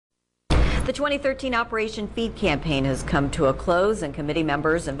The 2013 Operation Feed campaign has come to a close, and committee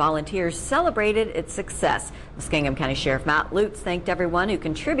members and volunteers celebrated its success. Muskingum County Sheriff Matt Lutz thanked everyone who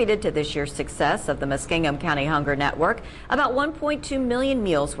contributed to this year's success of the Muskingum County Hunger Network. About 1.2 million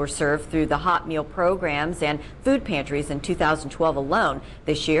meals were served through the hot meal programs and food pantries in 2012 alone.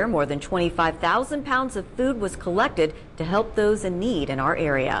 This year, more than 25,000 pounds of food was collected to help those in need in our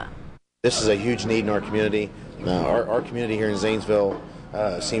area. This is a huge need in our community. Our community here in Zanesville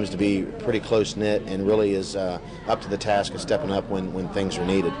seems to be pretty close-knit and really is up to the task of stepping up when things are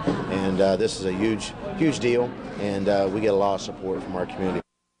needed. And this is a huge deal, and we get a lot of support from our community.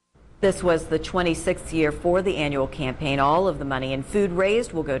 This was the 26th year for the annual campaign. All of the money and food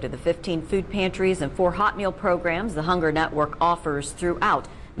raised will go to the 15 food pantries and 4 hot meal programs the Hunger Network offers throughout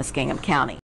Muskingum County.